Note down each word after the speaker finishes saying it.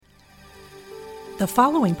The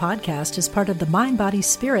following podcast is part of the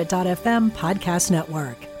MindBodySpirit.fm podcast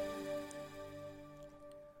network.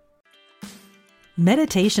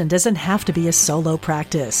 Meditation doesn't have to be a solo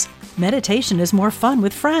practice. Meditation is more fun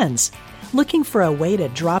with friends. Looking for a way to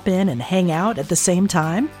drop in and hang out at the same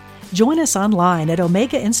time? Join us online at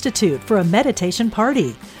Omega Institute for a meditation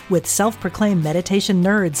party with self-proclaimed meditation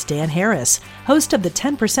nerds Dan Harris, host of the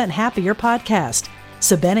 10% Happier podcast,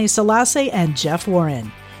 Sabene Selassie, and Jeff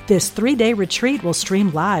Warren. This 3-day retreat will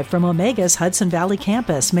stream live from Omega's Hudson Valley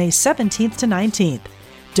campus May 17th to 19th.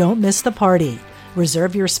 Don't miss the party.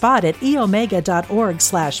 Reserve your spot at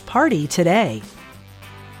eomega.org/party today.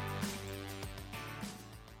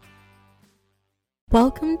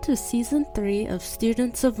 Welcome to Season 3 of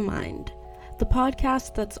Students of Mind, the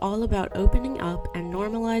podcast that's all about opening up and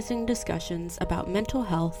normalizing discussions about mental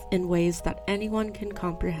health in ways that anyone can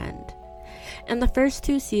comprehend. In the first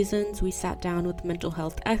 2 seasons, we sat down with mental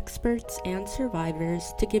health experts and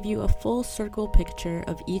survivors to give you a full circle picture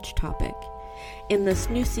of each topic. In this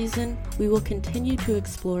new season, we will continue to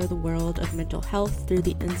explore the world of mental health through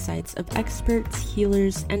the insights of experts,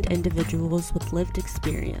 healers, and individuals with lived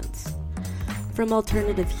experience. From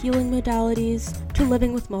alternative healing modalities to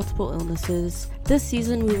living with multiple illnesses, this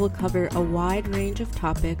season we will cover a wide range of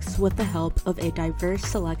topics with the help of a diverse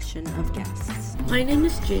selection of guests. My name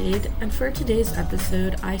is Jade, and for today's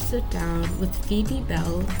episode, I sit down with Phebe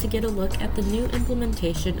Bell to get a look at the new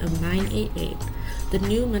implementation of 988, the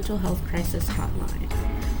new mental health crisis hotline.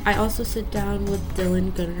 I also sit down with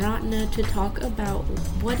Gunaratne to talk about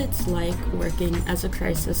what it's like working as a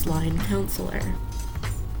crisis line counselor.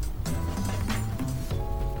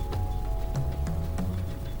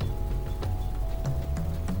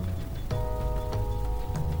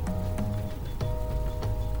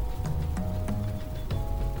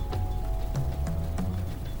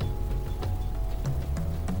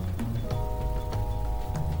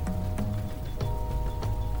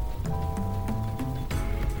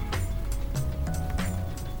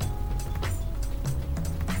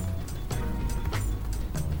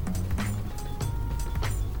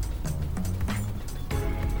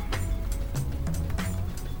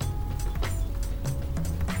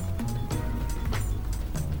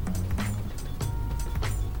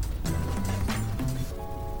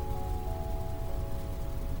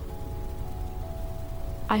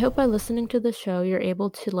 I hope by listening to the show, you're able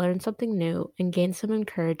to learn something new and gain some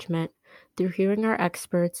encouragement through hearing our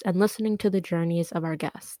experts and listening to the journeys of our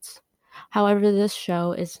guests. However, this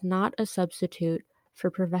show is not a substitute for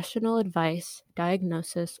professional advice,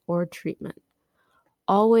 diagnosis, or treatment.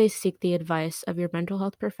 Always seek the advice of your mental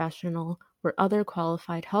health professional or other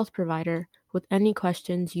qualified health provider with any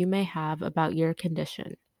questions you may have about your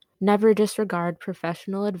condition. Never disregard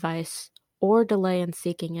professional advice or delay in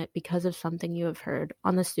seeking it because of something you have heard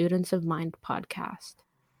on the Students of Mind podcast.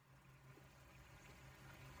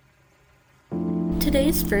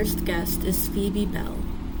 Today's first guest is Phebe Bell.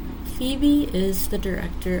 Phebe is the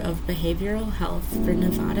Director of Behavioral Health for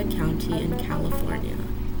Nevada County in California.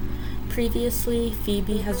 Previously,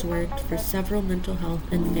 Phebe has worked for several mental health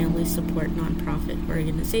and family support nonprofit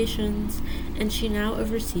organizations, and she now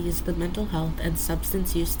oversees the mental health and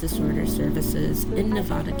substance use disorder services in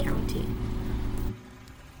Nevada County.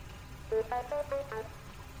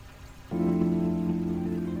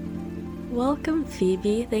 Welcome,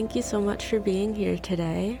 Phebe. Thank you so much for being here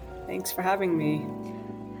today. Thanks for having me.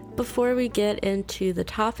 Before we get into the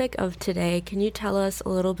topic of today, can you tell us a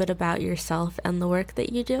little bit about yourself and the work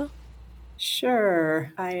that you do?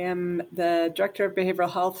 Sure. I am the Director of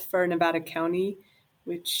Behavioral Health for Nevada County,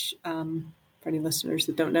 which, for any listeners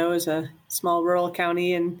that don't know, is a small rural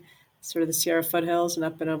county in sort of the Sierra foothills and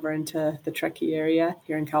up and over into the Truckee area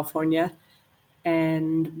here in California.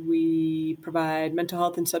 And we provide mental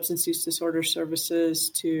health and substance use disorder services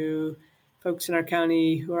to folks in our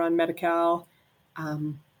county who are on Medi-Cal,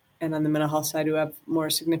 and on the mental health side who have more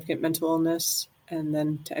significant mental illness, and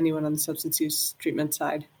then to anyone on the substance use treatment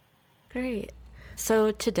side. Great.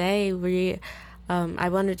 So today I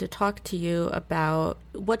wanted to talk to you about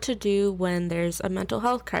what to do when there's a mental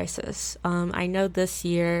health crisis. I know this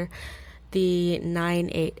year the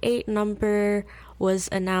 988 number was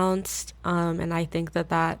announced, and I think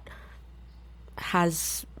that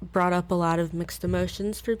has brought up a lot of mixed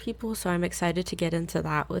emotions for people, so I'm excited to get into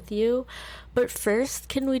that with you. But first,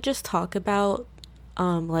 can we just talk about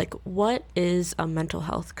what is a mental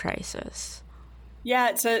health crisis?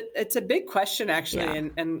 Yeah, it's a big question, actually, Yeah.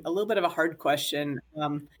 and a little bit of a hard question.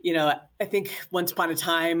 I think once upon a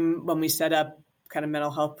time when we set up kind of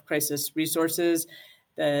mental health crisis resources,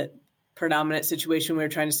 the predominant situation we were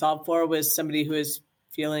trying to solve for was somebody who is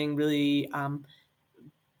feeling really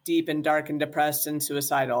deep and dark and depressed and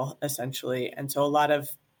suicidal, essentially. And so a lot of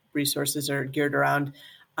resources are geared around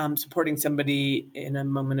supporting somebody in a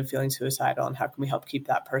moment of feeling suicidal, and how can we help keep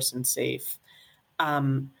that person safe.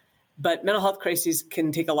 But mental health crises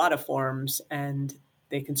can take a lot of forms, and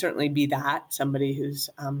they can certainly be that, somebody who's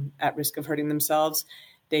at risk of hurting themselves.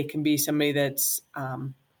 They can be somebody that's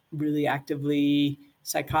really actively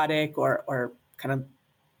psychotic or kind of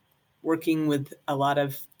working with a lot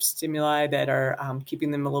of stimuli that are keeping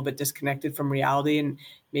them a little bit disconnected from reality and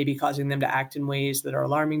maybe causing them to act in ways that are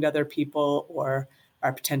alarming to other people, or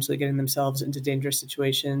are potentially getting themselves into dangerous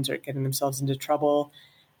situations or getting themselves into trouble.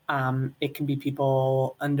 It can be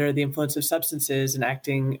people under the influence of substances and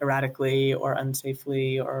acting erratically or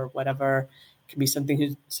unsafely or whatever. It can be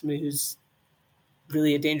somebody who's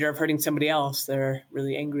really a danger of hurting somebody else. They're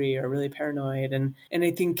really angry or really paranoid. And I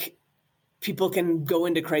think people can go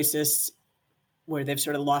into crisis where they've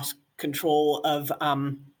sort of lost control of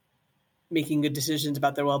making good decisions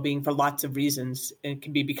about their well-being for lots of reasons. It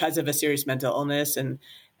can be because of a serious mental illness and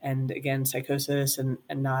again, psychosis and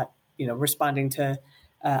not, responding to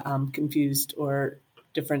confused or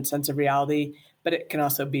different sense of reality. But it can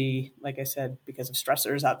also be, like I said, because of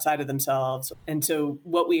stressors outside of themselves. And so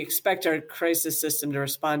what we expect our crisis system to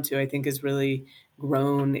respond to, I think, is really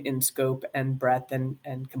grown in scope and breadth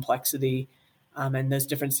and complexity. And those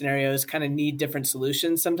different scenarios kind of need different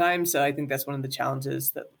solutions sometimes. So I think that's one of the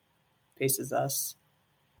challenges that faces us.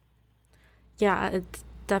 Yeah, it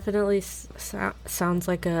definitely sounds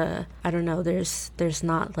like there's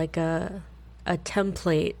not like a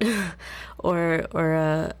template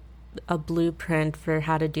or a blueprint for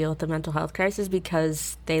how to deal with the mental health crisis,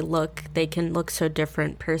 because they can look so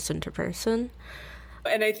different person to person.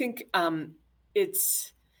 And I think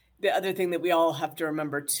it's the other thing that we all have to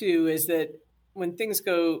remember too, is that when things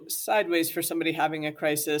go sideways for somebody having a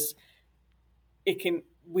crisis,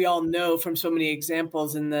 we all know from so many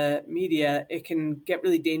examples in the media, it can get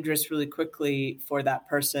really dangerous really quickly for that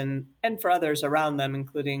person and for others around them,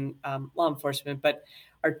 including law enforcement. But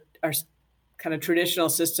our kind of traditional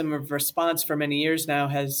system of response for many years now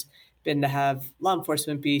has been to have law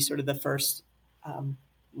enforcement be sort of the first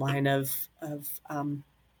line of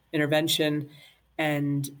intervention,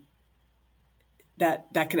 and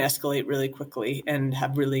that can escalate really quickly and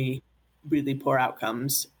have really, really poor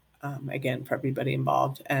outcomes, again, for everybody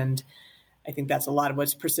involved. And I think that's a lot of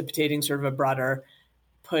what's precipitating sort of a broader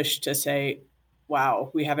push to say,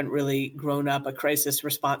 wow, we haven't really grown up a crisis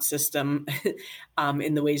response system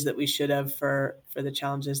in the ways that we should have for the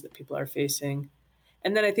challenges that people are facing.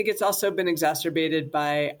 And then I think it's also been exacerbated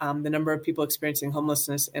by the number of people experiencing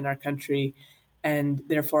homelessness in our country. And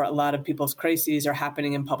therefore, a lot of people's crises are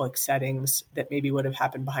happening in public settings that maybe would have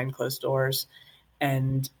happened behind closed doors.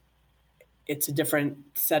 And it's a different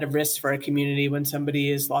set of risks for a community when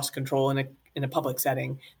somebody has lost control in a public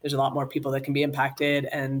setting. There's a lot more people that can be impacted,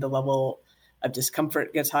 and the level of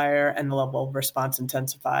discomfort gets higher and the level of response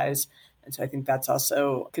intensifies. And so I think that's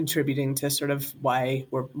also contributing to sort of why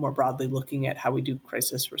we're more broadly looking at how we do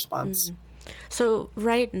crisis response. Mm-hmm. So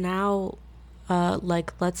right now,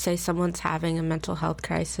 let's say someone's having a mental health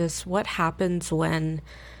crisis, what happens when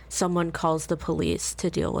someone calls the police to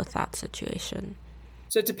deal with that situation?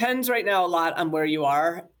 So it depends right now a lot on where you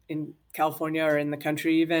are in California or in the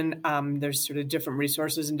country even. There's sort of different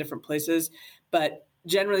resources in different places. But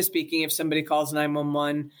generally speaking, if somebody calls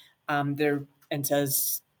 911 and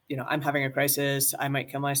says, I'm having a crisis, I might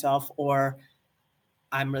kill myself, or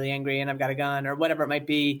I'm really angry and I've got a gun, or whatever it might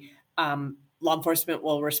be, law enforcement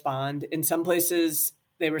will respond. In some places,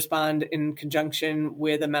 they respond in conjunction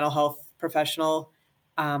with a mental health professional.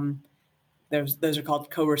 Those are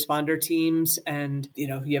called co-responder teams. And,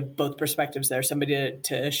 you have both perspectives there, somebody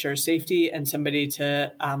to assure safety and somebody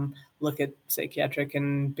to look at psychiatric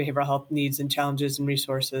and behavioral health needs and challenges and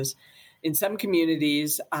resources. In some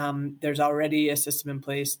communities, there's already a system in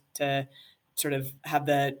place to sort of have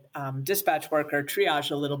the dispatch worker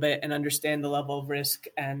triage a little bit and understand the level of risk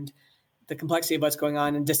and the complexity of what's going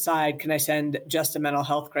on and decide, can I send just a mental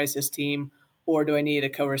health crisis team, or do I need a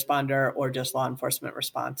co-responder or just law enforcement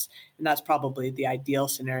response? And that's probably the ideal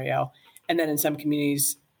scenario. And then in some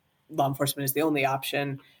communities, law enforcement is the only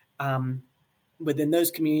option. Within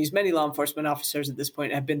those communities, many law enforcement officers at this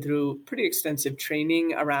point have been through pretty extensive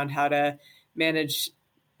training around how to manage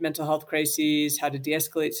mental health crises, how to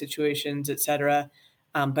de-escalate situations, et cetera,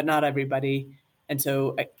 but not everybody. And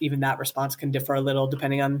so even that response can differ a little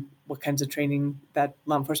depending on what kinds of training that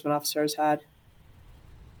law enforcement officer has had.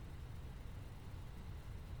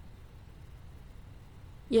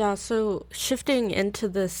 Yeah, so shifting into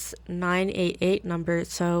this 988 number,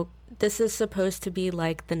 so this is supposed to be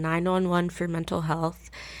like the 911 for mental health.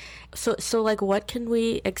 So like, what can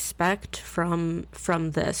we expect from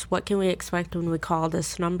this? What can we expect when we call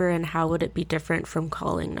this number, and how would it be different from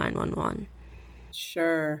calling 911?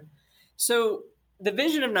 Sure. So the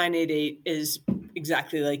vision of 988 is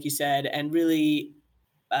exactly like you said, and really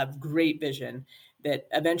a great vision that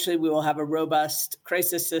eventually we will have a robust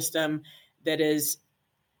crisis system that is,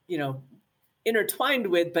 intertwined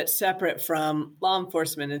with, but separate from law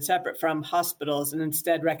enforcement and separate from hospitals, and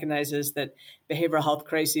instead recognizes that behavioral health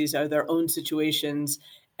crises are their own situations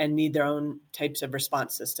and need their own types of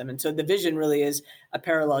response system. And so the vision really is a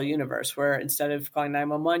parallel universe where instead of calling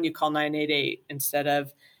 911, you call 988. Instead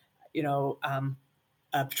of,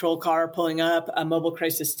 a patrol car pulling up, a mobile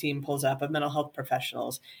crisis team pulls up of mental health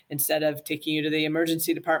professionals. Instead of taking you to the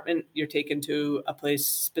emergency department, you're taken to a place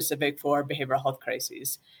specific for behavioral health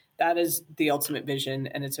crises. That is the ultimate vision,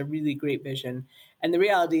 and it's a really great vision. And the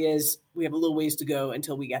reality is we have a little ways to go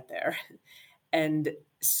until we get there. And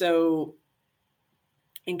so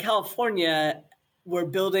in California, we're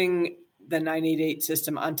building the 988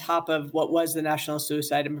 system on top of what was the National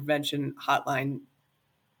Suicide and Prevention Hotline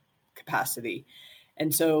capacity.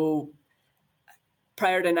 And so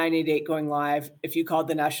prior to 988 going live, if you called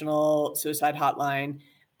the National Suicide Hotline,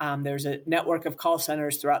 there's a network of call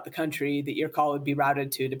centers throughout the country that your call would be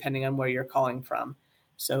routed to depending on where you're calling from.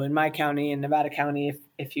 So in my county, in Nevada County,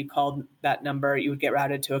 if you called that number, you would get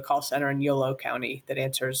routed to a call center in Yolo County that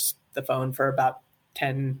answers the phone for about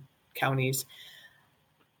 10 counties.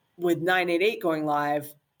 With 988 going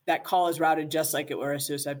live, that call is routed just like it were a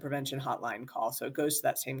suicide prevention hotline call. So it goes to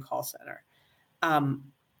that same call center.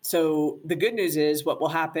 So the good news is what will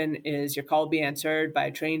happen is your call will be answered by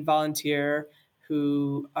a trained volunteer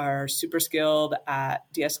who are super skilled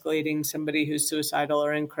at de-escalating somebody who's suicidal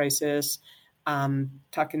or in crisis,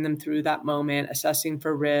 talking them through that moment, assessing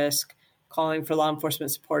for risk, calling for law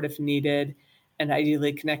enforcement support if needed, and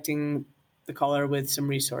ideally connecting the caller with some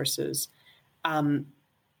resources.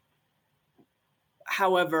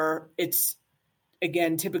 However, it's,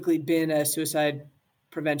 again, typically been a suicide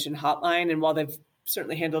prevention hotline. And while they've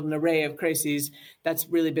certainly handled an array of crises, that's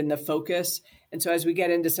really been the focus. And so as we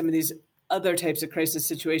get into some of these other types of crisis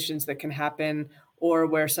situations that can happen, or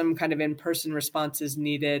where some kind of in-person response is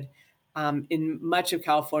needed, in much of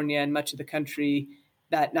California and much of the country,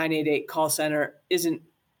 that 988 call center isn't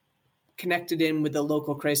connected in with the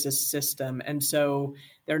local crisis system. And so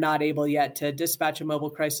they're not able yet to dispatch a mobile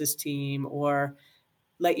crisis team or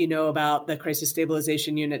let you know about the crisis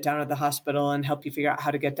stabilization unit down at the hospital and help you figure out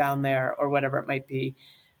how to get down there or whatever it might be.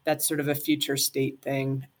 That's sort of a future state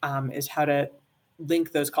thing, is how to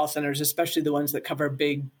link those call centers, especially the ones that cover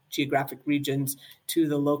big geographic regions, to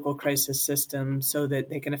the local crisis system so that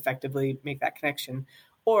they can effectively make that connection,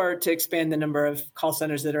 or to expand the number of call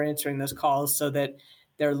centers that are answering those calls so that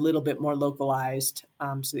they're a little bit more localized,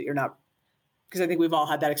 so that you're not, because I think we've all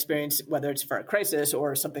had that experience, whether it's for a crisis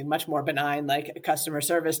or something much more benign, like a customer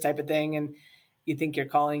service type of thing. And you think you're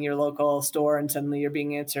calling your local store and suddenly you're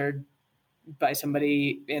being answered by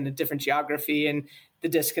somebody in a different geography, and the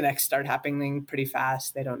disconnects start happening pretty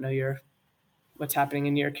fast. They don't know what's happening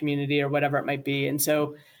in your community or whatever it might be. And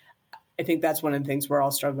so I think that's one of the things we're all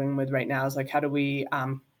struggling with right now is like, how do we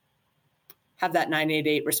have that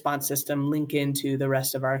 988 response system link into the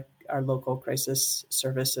rest of our local crisis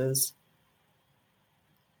services?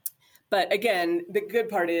 But again, the good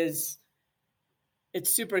part is it's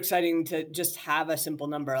super exciting to just have a simple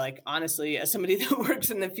number. Like, honestly, as somebody that works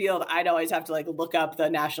in the field, I'd always have to look up the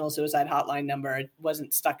National Suicide Hotline number. It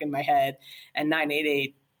wasn't stuck in my head. And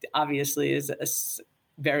 988 obviously is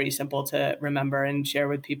very simple to remember and share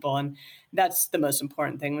with people. And that's the most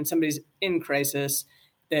important thing. When somebody's in crisis,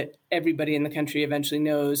 that everybody in the country eventually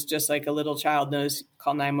knows, just like a little child knows,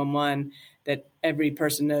 call 911, that every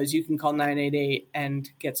person knows you can call 988 and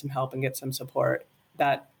get some help and get some support.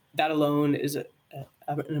 That alone is an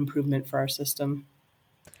improvement for our system.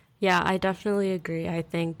 Yeah, I definitely agree. I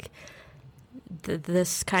think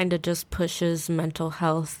this kind of just pushes mental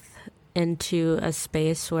health into a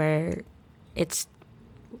space where it's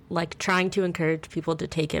like trying to encourage people to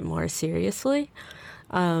take it more seriously.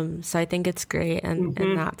 So I think it's great in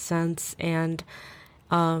that sense. And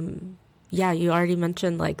yeah, you already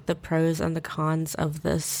mentioned the pros and the cons of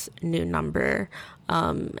this new number.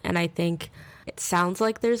 And I think it sounds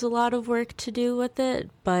like there's a lot of work to do with it,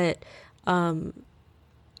 but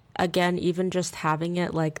again, even just having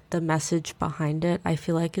it, the message behind it, I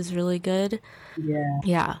feel like is really good.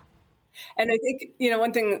 Yeah. And I think,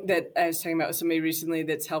 one thing that I was talking about with somebody recently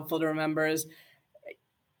that's helpful to remember is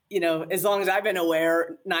as long as I've been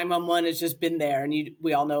aware, 911 has just been there, and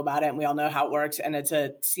we all know about it, and we all know how it works, and it's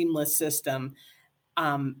a seamless system.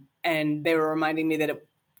 And they were reminding me that it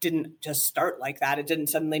didn't just start like that. It didn't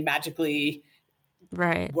suddenly magically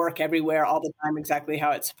work everywhere all the time exactly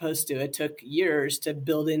how it's supposed to. It took years to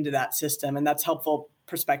build into that system, and that's helpful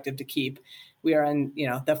perspective to keep. We are in,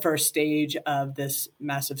 the first stage of this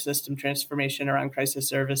massive system transformation around crisis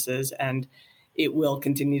services, and it will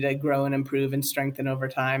continue to grow and improve and strengthen over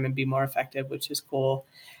time and be more effective, which is cool.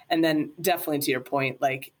 And then definitely to your point,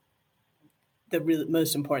 like the really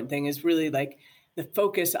most important thing is really like the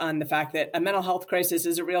focus on the fact that a mental health crisis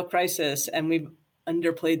is a real crisis, and we've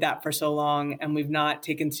underplayed that for so long, and we've not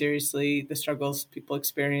taken seriously the struggles people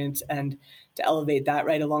experience, and to elevate that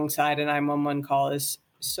right alongside a 911 call is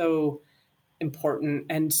so important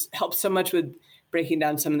and helps so much with breaking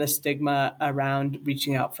down some of the stigma around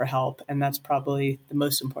reaching out for help. And that's probably the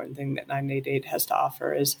most important thing that 988 has to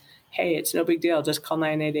offer is, hey, it's no big deal. Just call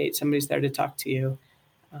 988. Somebody's there to talk to you.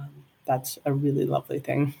 That's a really lovely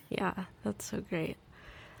thing. Yeah, that's so great.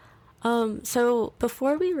 So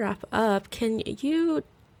before we wrap up, can you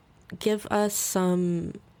give us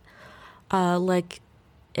some,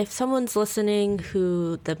 if someone's listening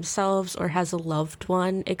who themselves or has a loved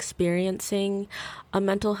one experiencing a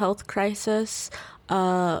mental health crisis,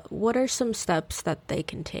 what are some steps that they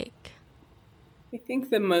can take? I think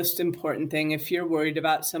the most important thing, if you're worried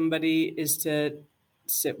about somebody, is to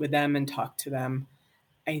sit with them and talk to them.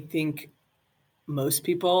 I think most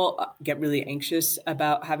people get really anxious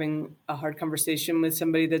about having a hard conversation with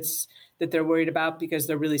somebody that they're worried about because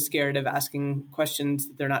they're really scared of asking questions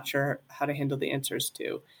that they're not sure how to handle the answers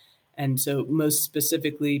to. And so most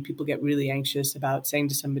specifically, people get really anxious about saying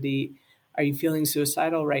to somebody, are you feeling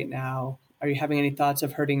suicidal right now? Are you having any thoughts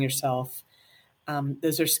of hurting yourself?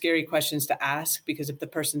 Those are scary questions to ask, because if the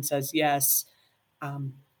person says yes,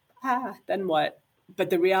 then what? But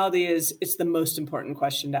the reality is it's the most important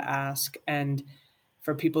question to ask. And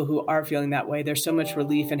for people who are feeling that way, there's so much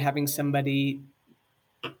relief in having somebody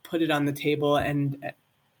put it on the table and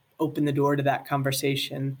open the door to that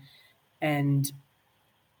conversation. And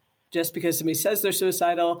just because somebody says they're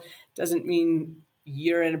suicidal doesn't mean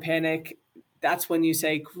you're in a panic. That's when you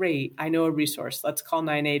say, great, I know a resource. Let's call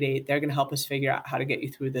 988. They're going to help us figure out how to get you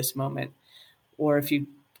through this moment. Or if you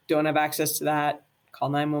don't have access to that, call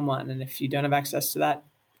 911. And if you don't have access to that,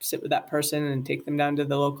 sit with that person and take them down to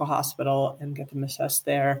the local hospital and get them assessed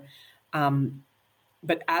there.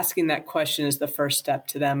 But asking that question is the first step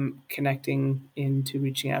to them connecting into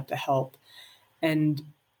reaching out to help. And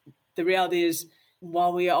the reality is,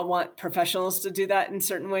 while we all want professionals to do that in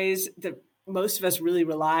certain ways, most of us really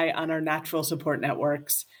rely on our natural support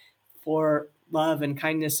networks for love and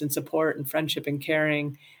kindness and support and friendship and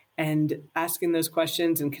caring. And asking those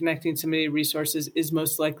questions and connecting somebody to resources is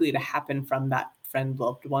most likely to happen from that friend,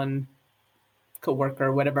 loved one,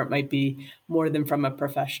 coworker, whatever it might be, more than from a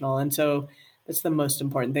professional. And so that's the most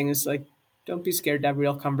important thing, is like, don't be scared to have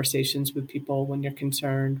real conversations with people when you're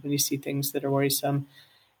concerned, when you see things that are worrisome.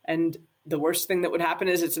 And the worst thing that would happen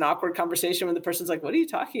is it's an awkward conversation when the person's like, what are you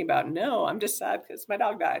talking about? No, I'm just sad because my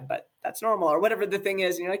dog died, but that's normal, or whatever the thing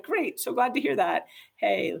is. And you're like, great, so glad to hear that.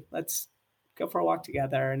 Hey, let's go for a walk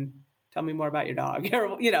together and tell me more about your dog.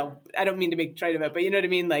 Or, I don't mean to make trite of it, but you know what I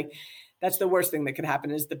mean? Like, that's the worst thing that could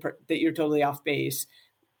happen, is that you're totally off base.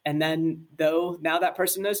 And then, though, now that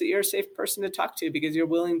person knows that you're a safe person to talk to because you're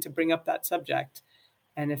willing to bring up that subject.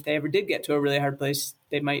 And if they ever did get to a really hard place,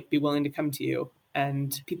 they might be willing to come to you.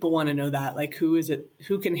 And people want to know that, like, who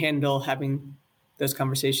can handle having those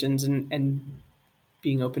conversations and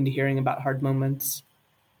being open to hearing about hard moments.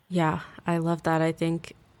 Yeah, I love that. I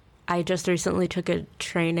think I just recently took a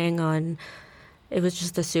training on, it was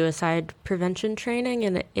just a suicide prevention training,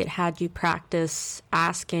 and it had you practice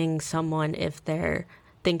asking someone if they're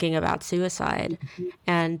thinking about suicide. Mm-hmm.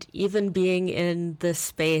 And even being in this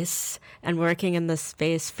space and working in this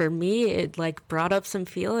space, for me, it like brought up some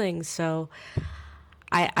feelings. So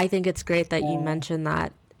I think it's great that you mentioned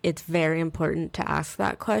that it's very important to ask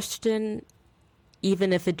that question,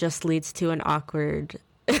 even if it just leads to an awkward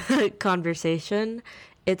conversation.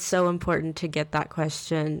 It's so important to get that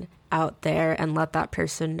question out there and let that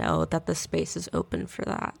person know that the space is open for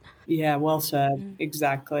that. Yeah, well said. Mm-hmm.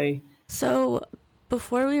 Exactly. So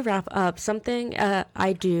before we wrap up, something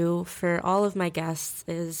I do for all of my guests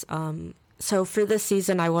is, so for this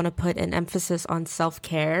season, I want to put an emphasis on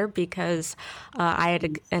self-care, because I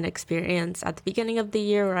had an experience at the beginning of the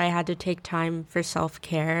year where I had to take time for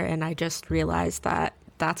self-care, and I just realized that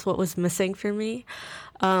that's what was missing for me.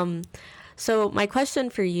 So my question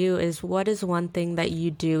for you is, what is one thing that you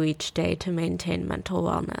do each day to maintain mental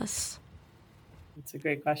wellness? That's a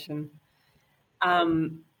great question.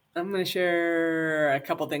 I'm going to share a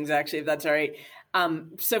couple things, actually, if that's all right.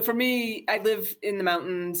 So for me, I live in the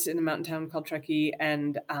mountains in a mountain town called Truckee,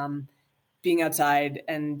 and being outside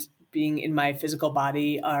and being in my physical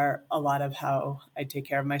body are a lot of how I take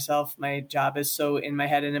care of myself. My job is so in my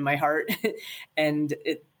head and in my heart. And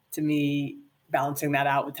it, to me, balancing that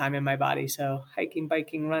out with time in my body. So hiking,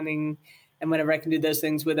 biking, running, and whenever I can do those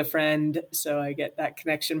things with a friend, so I get that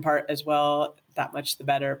connection part as well, that much the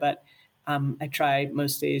better. But I try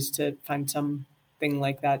most days to find something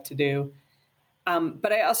like that to do.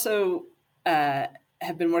 But I also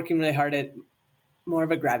have been working really hard at more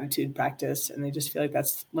of a gratitude practice. And I just feel like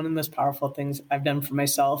that's one of the most powerful things I've done for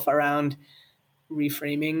myself around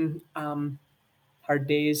reframing hard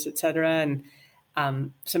days, et cetera.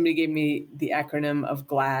 And somebody gave me the acronym of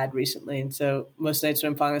GLAD recently. And so most nights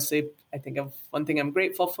when I'm falling asleep, I think of one thing I'm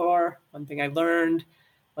grateful for, one thing I learned,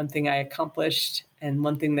 one thing I accomplished, and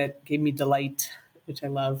one thing that gave me delight, which I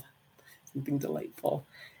love, something delightful.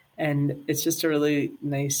 And it's just a really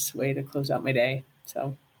nice way to close out my day.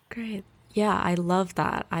 So great. Yeah, I love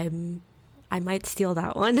that. I might steal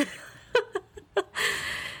that one.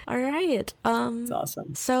 All right. That's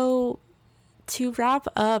awesome. So to wrap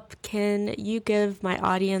up, can you give my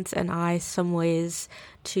audience and I some ways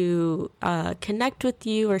to connect with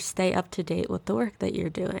you or stay up to date with the work that you're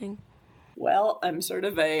doing? Well, I'm sort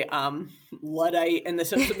of a Luddite in the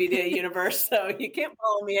social media universe, so you can't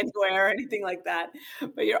follow me anywhere or anything like that.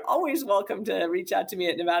 But you're always welcome to reach out to me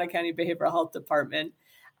at Nevada County Behavioral Health Department.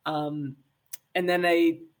 And then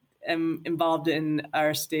I am involved in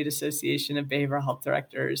our state association of behavioral health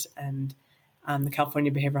directors, and the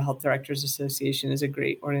California Behavioral Health Directors Association is a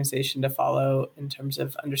great organization to follow in terms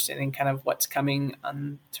of understanding kind of what's coming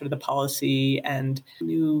on sort of the policy and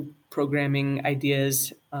new programming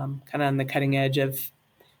ideas, kind of on the cutting edge of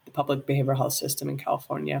the public behavioral health system in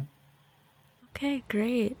California. Okay,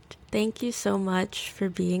 great. Thank you so much for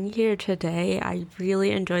being here today. I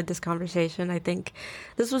really enjoyed this conversation. I think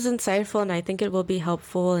this was insightful, and I think it will be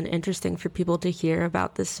helpful and interesting for people to hear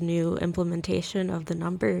about this new implementation of the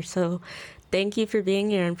number. So thank you for being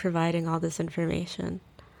here and providing all this information.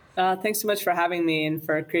 Thanks so much for having me and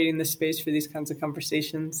for creating the space for these kinds of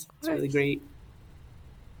conversations. It's really great.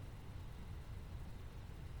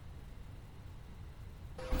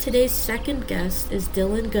 Today's second guest is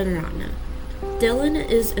Gunaratne. Dylan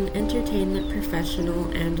is an entertainment professional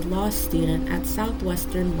and law student at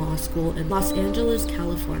Southwestern Law School in Los Angeles,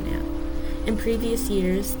 California. In previous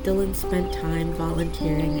years, Dylan spent time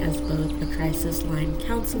volunteering as both a crisis line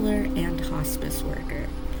counselor and hospice worker.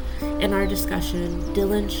 In our discussion,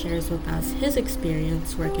 Dylan shares with us his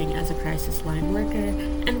experience working as a crisis line worker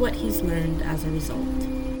and what he's learned as a result.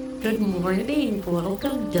 Good morning.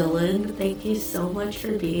 Welcome, Dylan. Thank you so much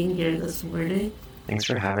for being here this morning. Thanks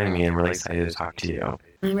for having me. I'm really excited to talk to you.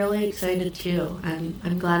 I'm really excited too.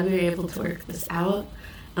 I'm glad we were able to work this out.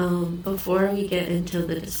 Before we get into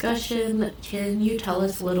the discussion, can you tell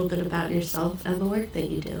us a little bit about yourself and the work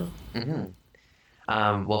that you do?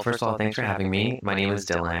 Mm-hmm. Well, first of all, thanks for having me. My name is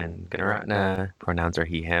Dylan Gunaratne. Pronouns are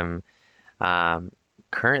he, him.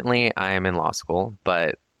 Currently, I am in law school,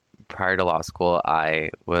 but prior to law school,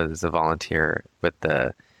 I was a volunteer with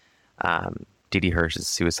the D.D. Hirsch's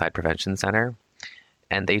Suicide Prevention Center.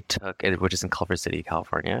 And they took, which is in Culver City,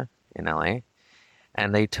 California, in LA.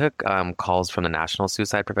 And they took calls from the National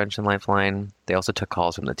Suicide Prevention Lifeline. They also took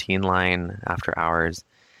calls from the Teen Line after hours.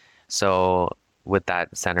 So with that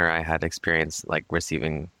center, I had experience like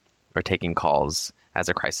receiving or taking calls as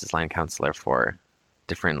a crisis line counselor for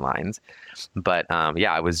different lines. But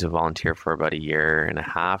I was a volunteer for about 1.5 years,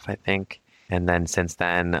 I think. And then since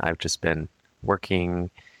then, I've just been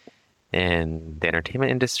working in the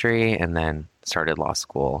entertainment industry and then started law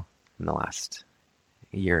school in the last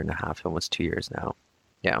 1.5 years, almost 2 years now.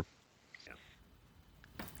 Yeah.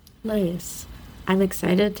 Nice. I'm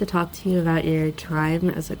excited to talk to you about your time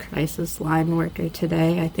as a crisis line worker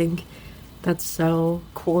today. I think that's so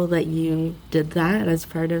cool that you did that as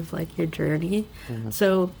part of like your journey. Mm-hmm.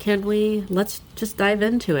 So let's just dive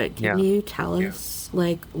into it. Can you tell us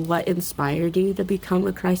like what inspired you to become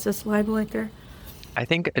a crisis line worker? I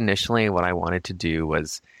think initially what I wanted to do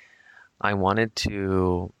was I wanted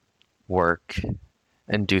to work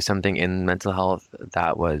and do something in mental health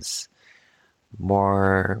that was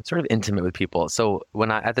more sort of intimate with people. So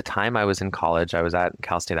at the time I was in college, I was at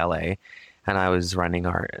Cal State LA, and I was running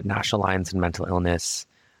our National Alliance in Mental Illness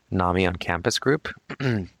NAMI on campus group.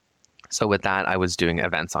 So with that, I was doing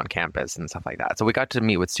events on campus and stuff like that. So we got to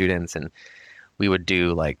meet with students, and we would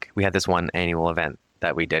do we had this one annual event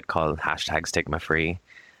that we did called #StigmaFree,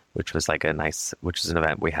 which was an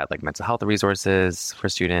event we had like mental health resources for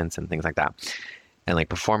students and things like that, and like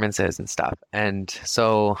performances and stuff. And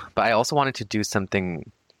so, but I also wanted to do something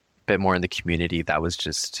a bit more in the community that was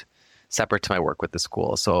just separate to my work with the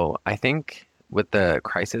school. So I think with the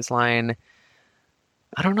crisis line,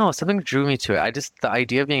 I don't know, something drew me to it. The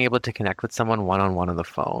idea of being able to connect with someone one-on-one on the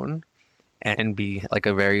phone and be like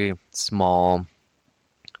a very small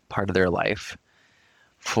part of their life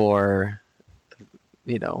for,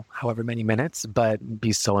 however many minutes, but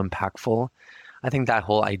be so impactful. I think that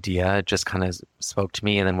whole idea just kind of spoke to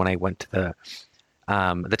me. And then when I went to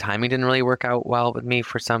the timing didn't really work out well with me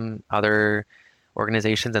for some other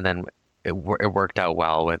organizations. And then it worked out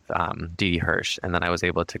well with Dee Hirsch. And then I was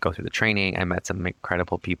able to go through the training. I met some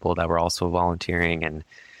incredible people that were also volunteering. And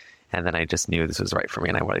then I just knew this was right for me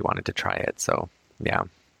and I really wanted to try it. So, yeah.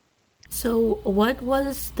 So what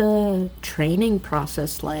was the training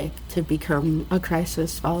process like to become a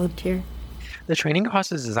crisis volunteer? The training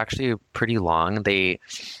process is actually pretty long.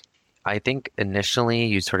 I think initially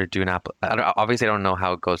you sort of do obviously I don't know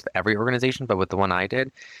how it goes with every organization, but with the one I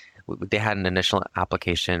did, they had an initial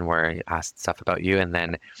application where I asked stuff about you, and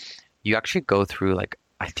then you actually go through like,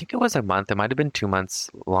 I think it was a month, it might have been 2 months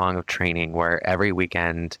long of training where every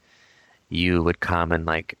weekend you would come and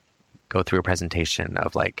like go through a presentation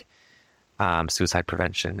of like suicide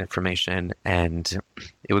prevention information, and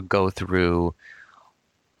it would go through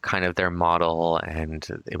kind of their model, and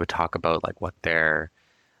it would talk about like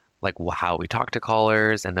how we talk to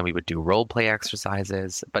callers, and then we would do role play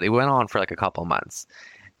exercises, but it went on for like a couple months.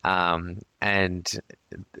 And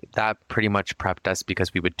that pretty much prepped us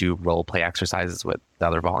because we would do role play exercises with the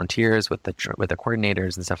other volunteers, with the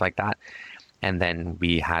coordinators and stuff like that. And then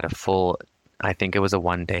we had a full, I think it was a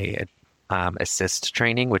 1-day assist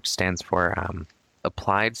training, which stands for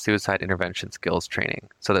Applied Suicide Intervention Skills Training.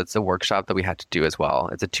 So that's a workshop that we had to do as well.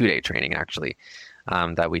 It's a 2-day training actually,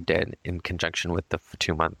 that we did in conjunction with the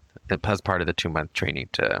 2-month, as part of the 2-month training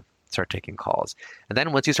to start taking calls. And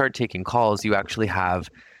then once you start taking calls, you actually have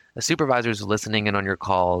the supervisors listening in on your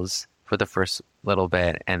calls for the first little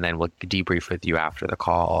bit, and then we'll debrief with you after the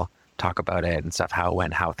call, talk about it and stuff,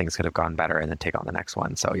 how things could have gone better, and then take on the next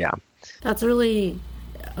one. So yeah. That's really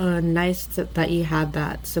nice that you had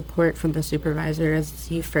that support from the supervisor as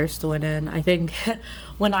you first went in. I think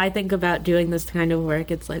when I think about doing this kind of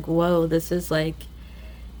work, it's like, whoa, this is like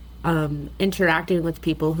interacting with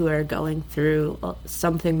people who are going through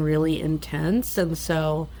something really intense. And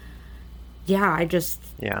so, yeah, I just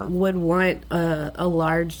would want a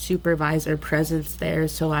large supervisor presence there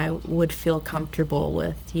so I would feel comfortable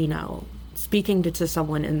with, speaking to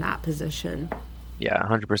someone in that position. Yeah,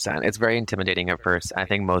 100%. It's very intimidating at first. I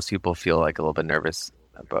think most people feel like a little bit nervous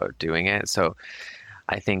about doing it. So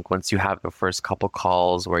I think once you have the first couple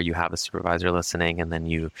calls where you have a supervisor listening, and then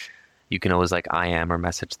you can always like IM or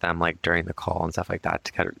message them like during the call and stuff like that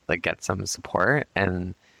to kind of like get some support.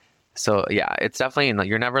 And so, yeah, it's definitely,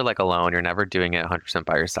 you're never like alone. You're never doing it 100%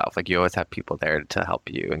 by yourself. Like you always have people there to help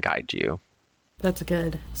you and guide you. That's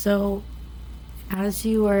good. So as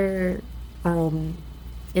you were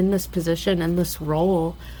in this position, in this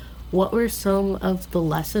role, what were some of the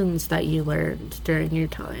lessons that you learned during your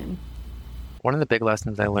time? One of the big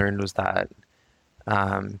lessons I learned was that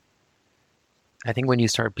I think when you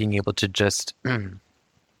start being able to just,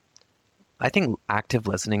 I think active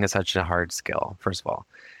listening is such a hard skill, first of all.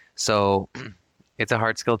 So it's a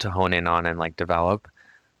hard skill to hone in on and like develop.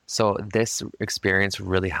 So this experience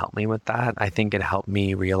really helped me with that. I think it helped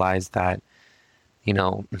me realize that,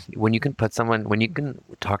 when you can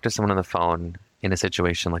talk to someone on the phone in a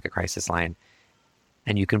situation like a crisis line,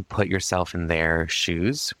 and you can put yourself in their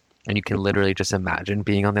shoes, and you can literally just imagine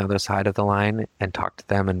being on the other side of the line and talk to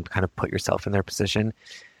them and kind of put yourself in their position,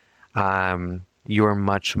 you're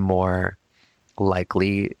much more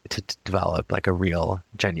likely to develop like a real,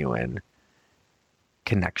 genuine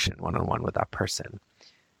connection one-on-one with that person.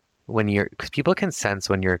 Because people can sense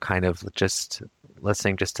when you're kind of just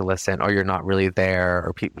listening just to listen, or you're not really there,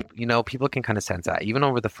 or people can kind of sense that even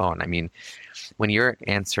over the phone. I mean, when you're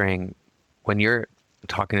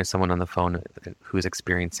talking to someone on the phone who's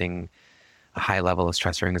experiencing a high level of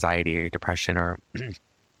stress or anxiety or depression or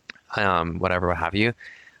whatever, what have you,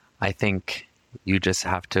 I think you just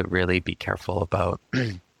have to really be careful about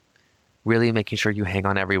really making sure you hang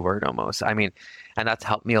on every word almost. I mean, and that's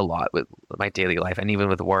helped me a lot with my daily life, and even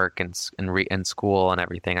with work and school and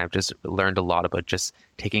everything. I've just learned a lot about just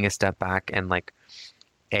taking a step back and like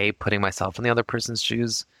putting myself in the other person's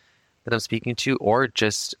shoes that I'm speaking to, or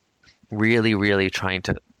just really, really trying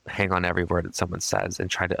to hang on every word that someone says and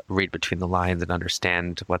try to read between the lines and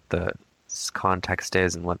understand what the context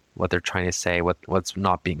is and what they're trying to say, what's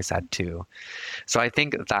not being said too. So I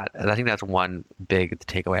think that's one big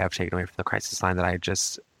takeaway I've taken away from the crisis line that I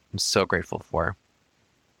just am so grateful for.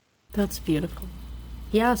 That's beautiful.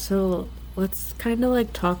 Yeah, so let's kind of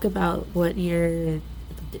like talk about what your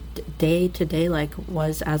day to day like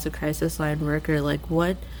was as a crisis line worker. Like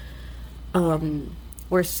what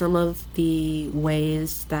were some of the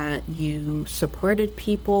ways that you supported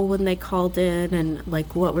people when they called in, and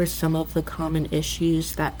like what were some of the common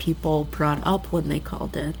issues that people brought up when they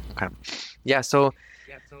called in? Okay. Yeah, so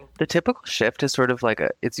the typical shift is sort of like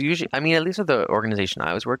it's usually, I mean, at least with the organization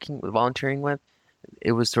I was volunteering with,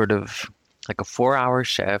 it was sort of like a 4-hour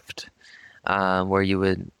shift where you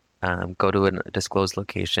would go to a disclosed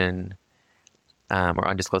location or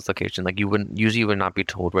undisclosed location. Like you would not be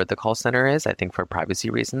told where the call center is. I think for privacy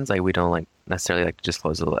reasons, like we don't like necessarily like to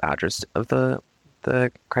disclose the address of the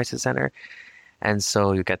crisis center. And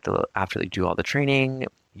so you get after you do all the training,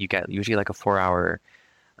 you get usually like a 4-hour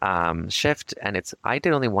shift, and I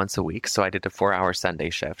did only once a week, so I did a 4-hour Sunday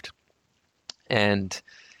shift. And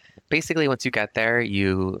basically, once you get there,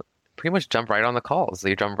 you pretty much jump right on the calls.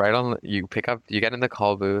 You get in the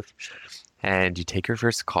call booth, and you take your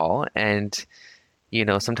first call. And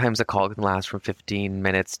sometimes the call can last from 15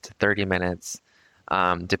 minutes to 30 minutes,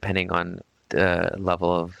 depending on the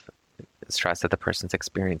level of stress that the person's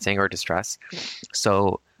experiencing or distress.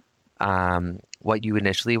 So, what you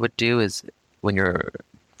initially would do is when you're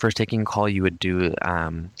first taking a call, you would do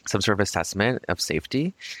some sort of assessment of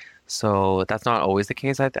safety. So that's not always the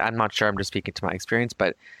case. I'm not sure. I'm just speaking to my experience.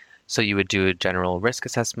 But so you would do a general risk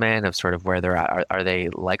assessment of sort of where they're at. Are they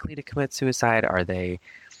likely to commit suicide? Are they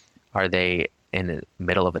in the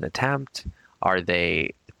middle of an attempt? Are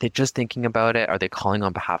they just thinking about it? Are they calling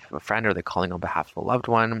on behalf of a friend? Are they calling on behalf of a loved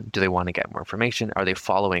one? Do they want to get more information? Are they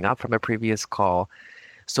following up from a previous call?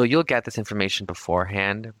 So you'll get this information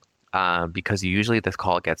beforehand because usually this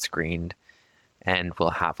call gets screened and will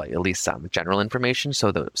have like at least some general information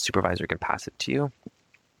so the supervisor can pass it to you.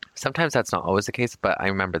 Sometimes that's not always the case, but I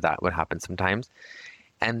remember that would happen sometimes.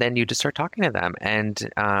 And then you just start talking to them, and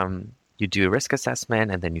you do a risk assessment,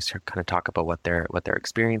 and then you start kind of talk about what they're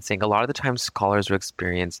experiencing. A lot of the times callers will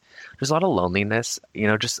experience there's a lot of loneliness,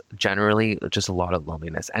 just generally just a lot of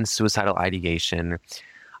loneliness and suicidal ideation.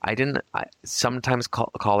 Sometimes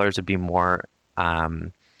callers would be more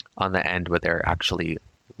on the end where they're actually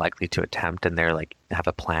likely to attempt and they're like have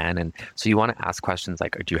a plan. And so you want to ask questions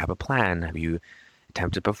like, do you have a plan? Have you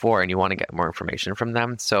attempted before? And you want to get more information from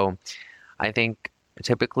them. So I think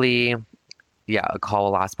typically, a call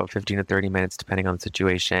will last about 15 to 30 minutes depending on the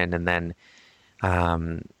situation. And then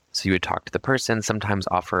so you would talk to the person, sometimes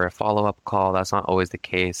offer a follow-up call. That's not always the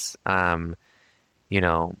case. And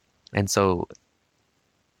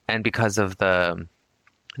because of the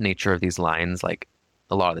nature of these lines, like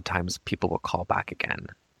a lot of the times people will call back again.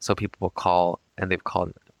 So people will call, and they've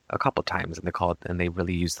called a couple times, and they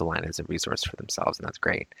really use the line as a resource for themselves, and that's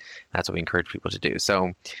great. That's what we encourage people to do.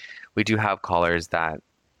 So we do have callers that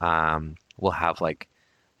will have like,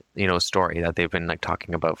 a story that they've been like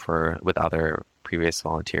talking about with other previous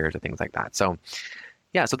volunteers or things like that. So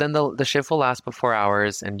so then the shift will last about 4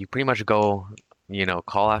 hours, and you pretty much go,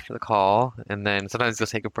 call after the call, and then sometimes you'll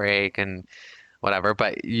take a break and whatever,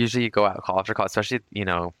 but usually you go out call after call, especially,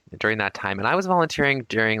 during that time. And I was volunteering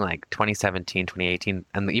during like 2017, 2018,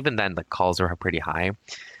 and even then the calls were pretty high.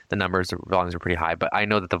 The volumes were pretty high, but I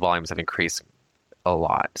know that the volumes have increased a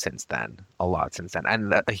lot since then.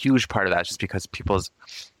 And a huge part of that is just because people's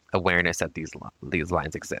awareness that these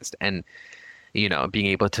lines exist, and, being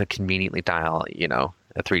able to conveniently dial,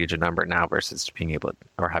 a 3-digit number now versus being able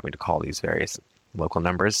or having to call these various local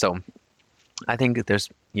numbers. So I think there's,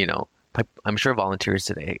 I'm sure volunteers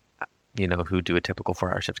today, who do a typical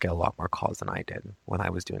 4-hour shift get a lot more calls than I did when I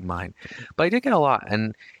was doing mine. But I did get a lot,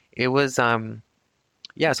 and it was, so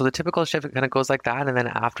the typical shift kind of goes like that. And then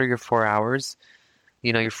after your 4 hours,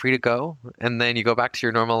 you're free to go, and then you go back to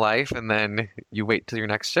your normal life, and then you wait till your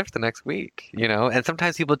next shift the next week, and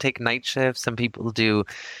sometimes people take night shifts. Some people do,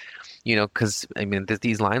 because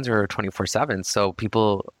these lines are 24/7, so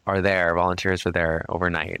people are there, volunteers are there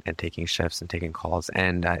overnight and taking shifts and taking calls,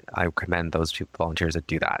 and I commend those volunteers that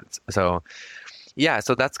do that. So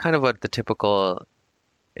so that's kind of what the typical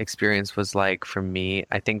experience was like for me.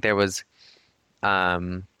 I think there was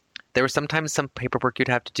sometimes some paperwork you'd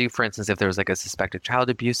have to do. For instance, if there was like a suspected child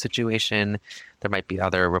abuse situation, there might be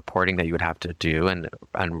other reporting that you would have to do and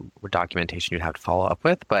documentation you'd have to follow up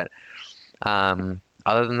with. But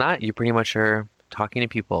other than that, you pretty much are talking to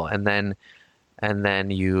people, and then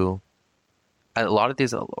you a lot of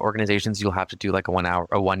these organizations, you'll have to do like a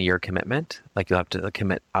 1 year commitment. Like you'll have to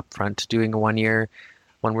commit upfront to doing a 1 year,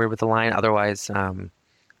 1 year with the line. Otherwise, so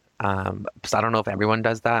I don't know if everyone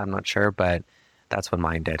does that. I'm not sure, but that's what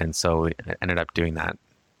mine did. And so I ended up doing that.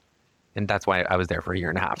 And that's why I was there for a year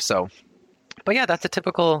and a half. So, but yeah, that's a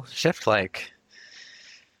typical shift. Like,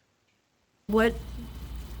 What,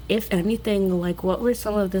 if anything, like what were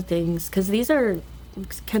some of the things, because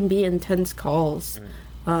can be intense calls.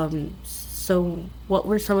 So what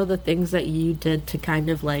were some of the things that you did to kind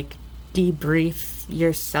of like debrief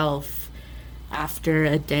yourself after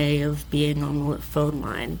a day of being on the phone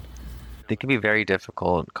line? they can be very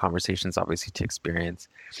difficult conversations, obviously, to experience.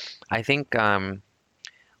 I think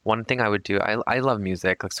one thing I would do, I love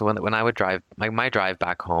music. Like, so when I would drive, my drive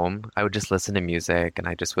back home, I would just listen to music and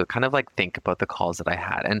I just would kind of like think about the calls that I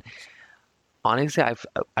had. And honestly,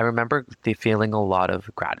 I remember feeling a lot of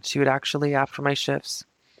gratitude actually after my shifts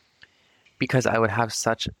because I would have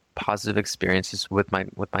such positive experiences with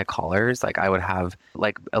my callers. Like I would have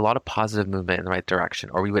like a lot of positive movement in the right direction,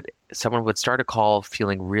 or someone would start a call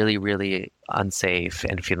feeling really, really unsafe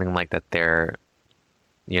and feeling like that they're,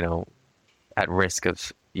 you know, at risk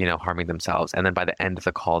of, harming themselves. And then by the end of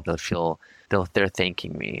the call, they're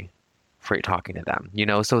thanking me for talking to them,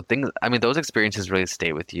 so those experiences really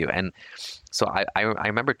stay with you. And so I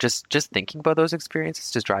remember just thinking about those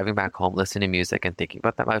experiences, just driving back home, listening to music and thinking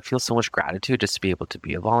about them. I feel so much gratitude just to be able to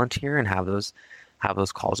be a volunteer and have those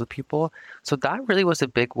calls with people. So that really was a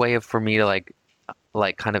big way for me to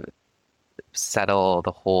like kind of settle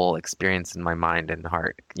the whole experience in my mind and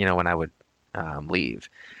heart, when I would leave.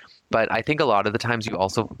 But I think a lot of the times you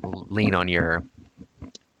also lean on your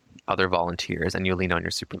other volunteers and you lean on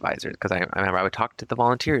your supervisors, because I remember I would talk to the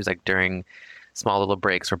volunteers like during small little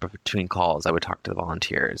breaks or between calls. I would talk to the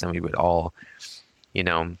volunteers and we would all,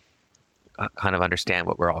 kind of understand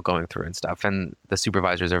what we're all going through and stuff. And the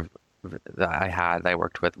supervisors that I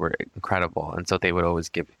worked with were incredible, and so they would always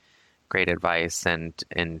give great advice and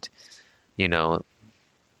be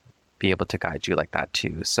able to guide you like that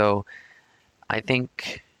too. So I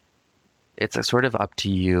think it's a sort of up to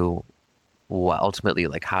you ultimately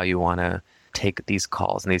like how you want to take these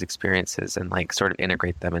calls and these experiences and like sort of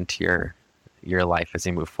integrate them into your life as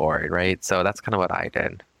you move forward, right? So that's kind of what I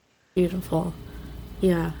did. Beautiful.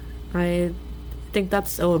 Yeah, I think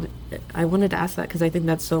that's so, I wanted to ask that because I think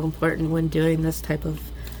that's so important when doing this type of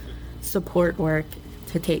support work,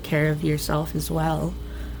 to take care of yourself as well.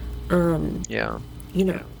 Yeah.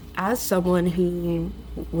 As someone who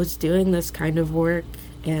was doing this kind of work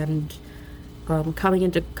and coming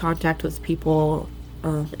into contact with people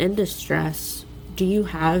in distress, do you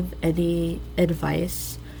have any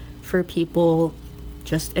advice for people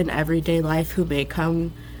just in everyday life who may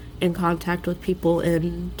come in contact with people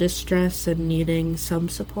in distress and needing some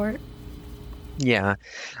support? Yeah.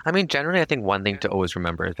 I mean, generally, I think one thing to always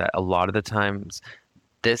remember is that a lot of the times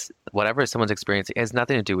whatever someone's experiencing has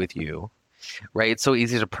nothing to do with you. Right? It's so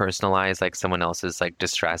easy to personalize like someone else's like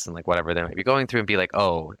distress and like whatever they might be going through and be like,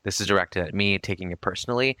 oh, this is directed at me, taking it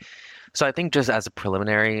personally. So I think just as a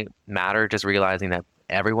preliminary matter, just realizing that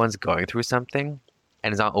everyone's going through something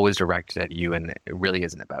and it's not always directed at you and it really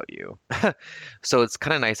isn't about you. So it's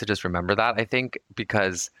kind of nice to just remember that, I think,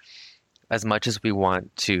 because as much as we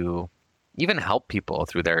want to even help people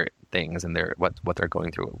through their things and what they're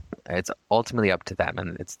going through, it's ultimately up to them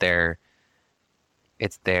and it's their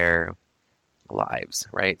lives,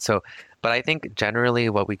 right? So, but I think generally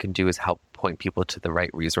what we can do is help point people to the right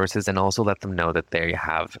resources and also let them know that they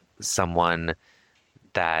have someone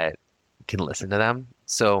that can listen to them.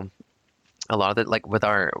 So a lot of it, like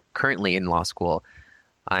currently in law school,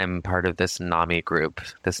 I'm part of this NAMI group,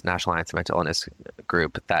 this National Alliance of Mental Illness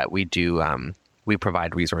group that we do, we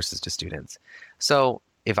provide resources to students. So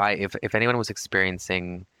if anyone was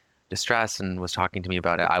experiencing distress and was talking to me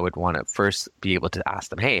about it, I would want to first be able to ask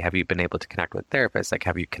them, hey, have you been able to connect with therapists? Like,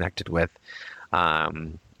 have you connected with,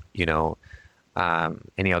 any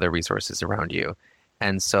other resources around you?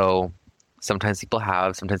 And so sometimes people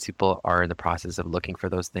are in the process of looking for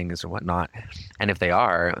those things or whatnot. And if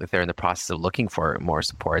they're in the process of looking for more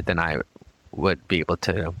support, then I would be able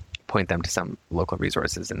to point them to some local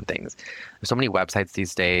resources and things. There's so many websites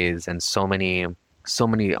these days and so many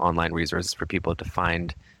online resources for people to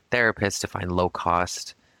find therapists, to find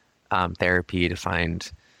low-cost therapy, to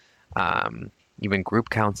find even group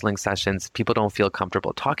counseling sessions. People don't feel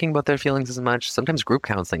comfortable talking about their feelings as much. Sometimes group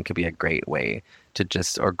counseling could be a great way to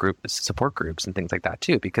or group support groups and things like that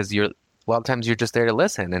too, because a lot of times you're just there to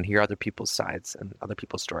listen and hear other people's sides and other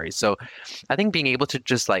people's stories. So I think being able to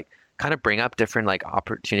just like kind of bring up different like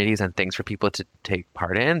opportunities and things for people to take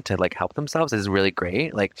part in to like help themselves is really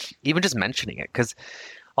great. Like even just mentioning it, because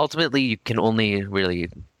ultimately you can only really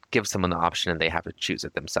give someone the option and they have to choose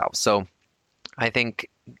it themselves. So I think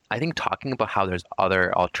talking about how there's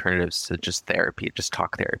other alternatives to just therapy, just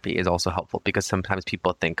talk therapy, is also helpful, because sometimes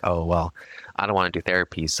people think, oh, well, I don't want to do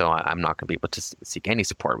therapy, so I'm not going to be able to seek any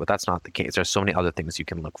support. But that's not the case. There's so many other things you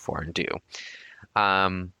can look for and do.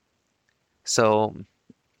 So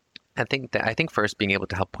I think first being able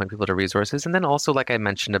to help point people to resources, and then also like I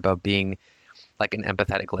mentioned about being like an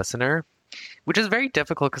empathetic listener, which is very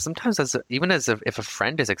difficult because sometimes if a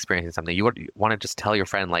friend is experiencing something, you want to just tell your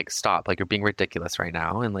friend like, stop, like you're being ridiculous right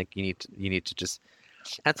now, and like you need to just,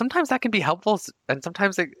 and sometimes that can be helpful and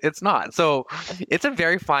sometimes it's not. So it's a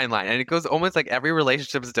very fine line, and it goes almost like every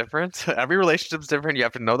relationship is different. Every relationship is different. You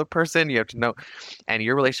have to know the person, you have to know, and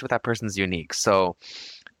your relationship with that person is unique. So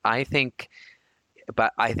I think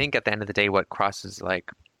at the end of the day, what crosses like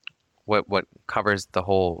what covers the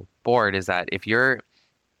whole board is that if you're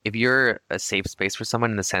a safe space for someone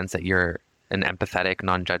in the sense that you're an empathetic,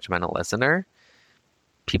 non-judgmental listener,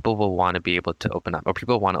 people will want to be able to open up, or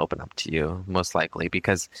people want to open up to you most likely,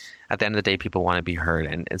 because at the end of the day, people want to be heard.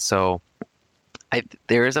 And so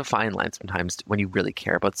there is a fine line sometimes when you really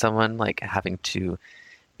care about someone, like having to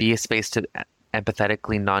be a space to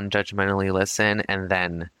empathetically, non-judgmentally listen, and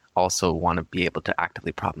then also want to be able to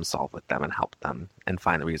actively problem solve with them and help them and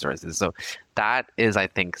find the resources. So that is, I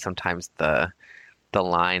think, sometimes the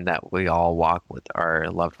line that we all walk with our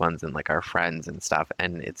loved ones and like our friends and stuff.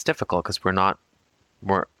 And it's difficult because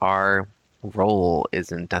our role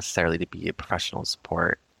isn't necessarily to be a professional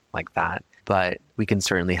support like that, but we can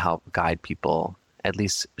certainly help guide people, at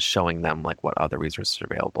least showing them like what other resources are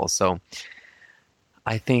available. So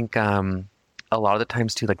I think a lot of the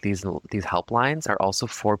times too, like these helplines are also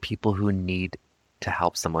for people who need to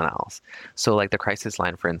help someone else. So like the crisis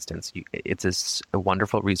line, for instance, it's a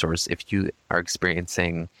wonderful resource if you are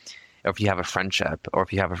experiencing, or if you have a friendship, or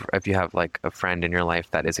if you have like a friend in your life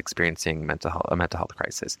that is experiencing a mental health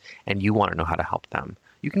crisis and you want to know how to help them.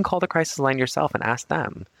 You can call the crisis line yourself and ask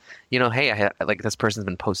them, hey, like this person's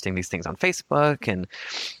been posting these things on Facebook and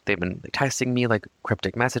they've been texting me like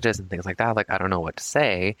cryptic messages and things like that. Like, I don't know what to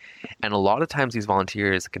say. And a lot of times these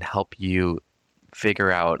volunteers can help you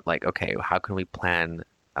figure out like, okay, how can we plan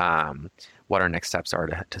what our next steps are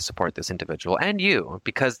to support this individual and you,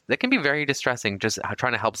 because it can be very distressing just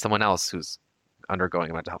trying to help someone else who's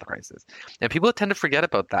undergoing a mental health crisis. And people tend to forget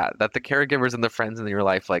about that the caregivers and the friends in your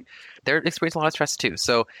life, like they're experiencing a lot of stress too.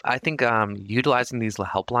 So I think utilizing these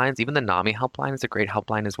helplines, even the NAMI helpline is a great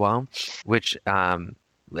helpline as well, which and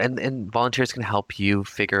volunteers can help you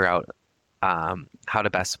figure out how to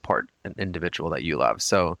best support an individual that you love.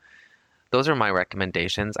 So those are my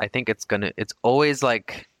recommendations. I think it's always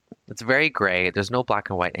like, it's very gray. There's no black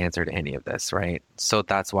and white answer to any of this, right? So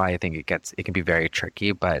that's why I think it can be very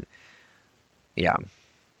tricky, but yeah.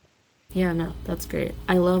 Yeah, no, that's great.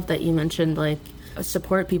 I love that you mentioned like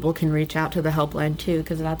support people can reach out to the helpline too,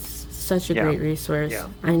 because that's such a great resource. Yeah.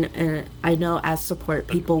 I know as support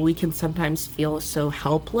people, we can sometimes feel so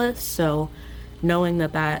helpless. So knowing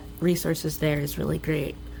that resource is there is really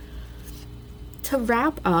great. To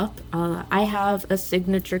wrap up, I have a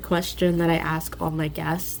signature question that I ask all my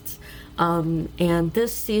guests. And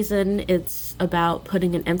this season, it's about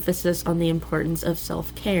putting an emphasis on the importance of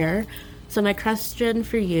self-care. So my question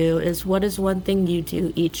for you is, what is one thing you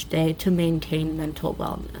do each day to maintain mental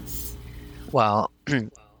wellness? Well,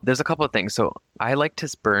 there's a couple of things. So I like to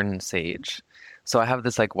burn sage. So I have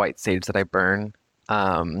this like white sage that I burn,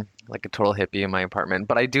 like a total hippie in my apartment,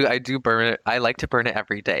 but I do burn it. I like to burn it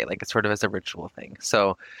every day, like it's sort of as a ritual thing.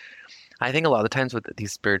 So I think a lot of the times with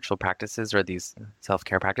these spiritual practices or these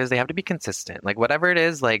self-care practices, they have to be consistent. Like whatever it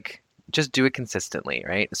is, like just do it consistently,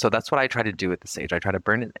 right? So that's what I try to do with the sage. I try to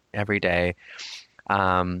burn it every day.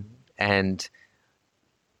 And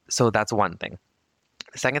so that's one thing.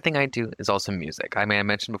 The second thing I do is also music. I mean, I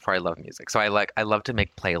mentioned before I love music. So I love to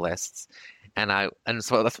make playlists. And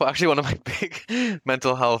so that's actually one of my big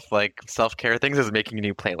mental health, like self-care things is making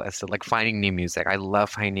new playlists and like finding new music. I love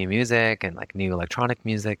finding new music and like new electronic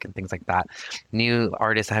music and things like that. New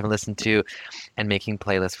artists I haven't listened to and making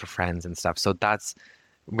playlists for friends and stuff. So that's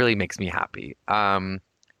really makes me happy. And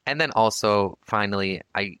then also finally,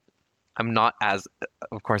 I'm not as,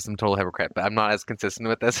 of course, I'm a total hypocrite, but I'm not as consistent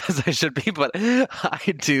with this as I should be. But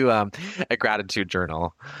I do a gratitude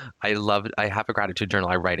journal. I have a gratitude journal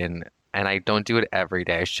I write in, and I don't do it every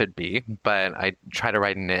day. I should be, but I try to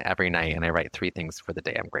write in it every night, and I write 3 things for the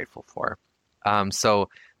day I'm grateful for. So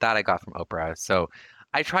that I got from Oprah. So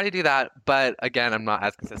I try to do that, but again, I'm not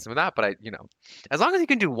as consistent with that. But as long as you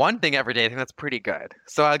can do one thing every day, I think that's pretty good.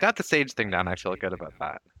 So I got the sage thing down. I feel good about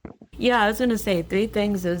that. Yeah, I was gonna say 3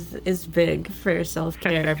 things is big for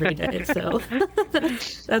self-care every day. So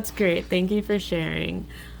that's great. Thank you for sharing.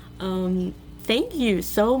 Thank you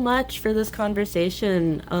so much for this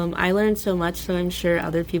conversation. I learned so much, so I'm sure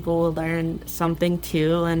other people will learn something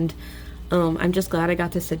too. And I'm just glad I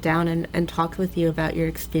got to sit down and talk with you about your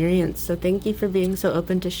experience. So thank you for being so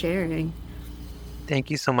open to sharing. Thank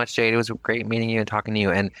you so much, Jade. It was great meeting you and talking to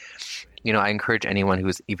you. And, I encourage anyone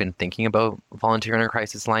who's even thinking about volunteering in a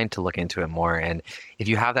crisis line to look into it more. And if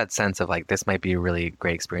you have that sense of like, this might be a really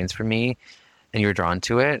great experience for me and you're drawn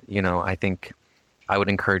to it, I think I would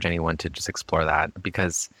encourage anyone to just explore that,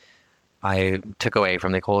 because I took away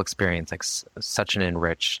from the whole experience like such an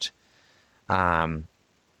enriched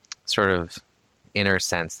sort of inner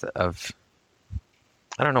sense of,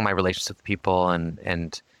 I don't know, my relationships with people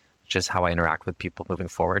and just how I interact with people moving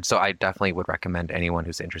forward. So I definitely would recommend anyone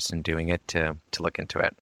who's interested in doing it to look into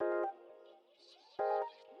it.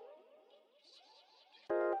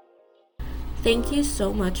 Thank you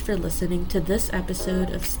so much for listening to this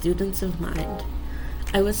episode of Students of Mind.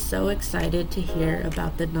 I was so excited to hear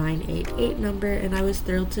about the 988 number, and I was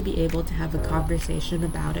thrilled to be able to have a conversation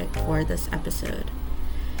about it for this episode.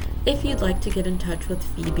 If you'd like to get in touch with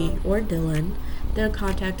Phoebe or Dylan, their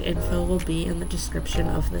contact info will be in the description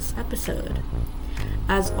of this episode.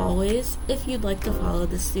 As always, if you'd like to follow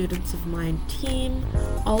the Students of Mind team,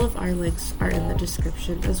 all of our links are in the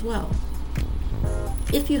description as well.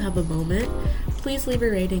 If you have a moment, please leave a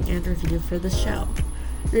rating and review for the show.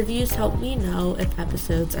 Reviews help me know if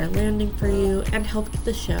episodes are landing for you and help get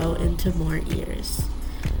the show into more ears.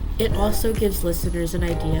 It also gives listeners an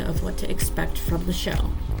idea of what to expect from the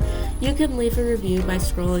show. You can leave a review by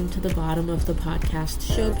scrolling to the bottom of the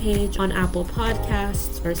podcast show page on Apple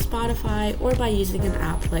Podcasts or Spotify, or by using an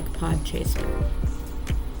app like Podchaser.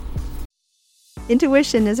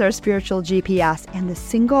 Intuition is our spiritual GPS and the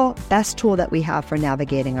single best tool that we have for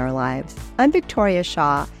navigating our lives. I'm Victoria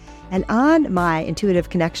Shaw, and on my Intuitive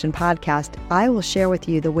Connection podcast, I will share with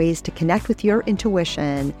you the ways to connect with your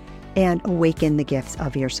intuition and awaken the gifts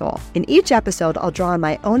of your soul. In each episode, I'll draw on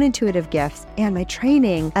my own intuitive gifts and my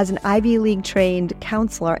training as an Ivy League trained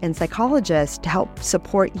counselor and psychologist to help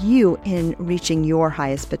support you in reaching your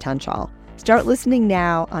highest potential. Start listening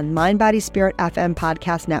now on Mind Body Spirit FM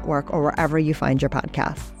Podcast Network or wherever you find your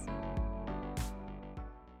podcasts.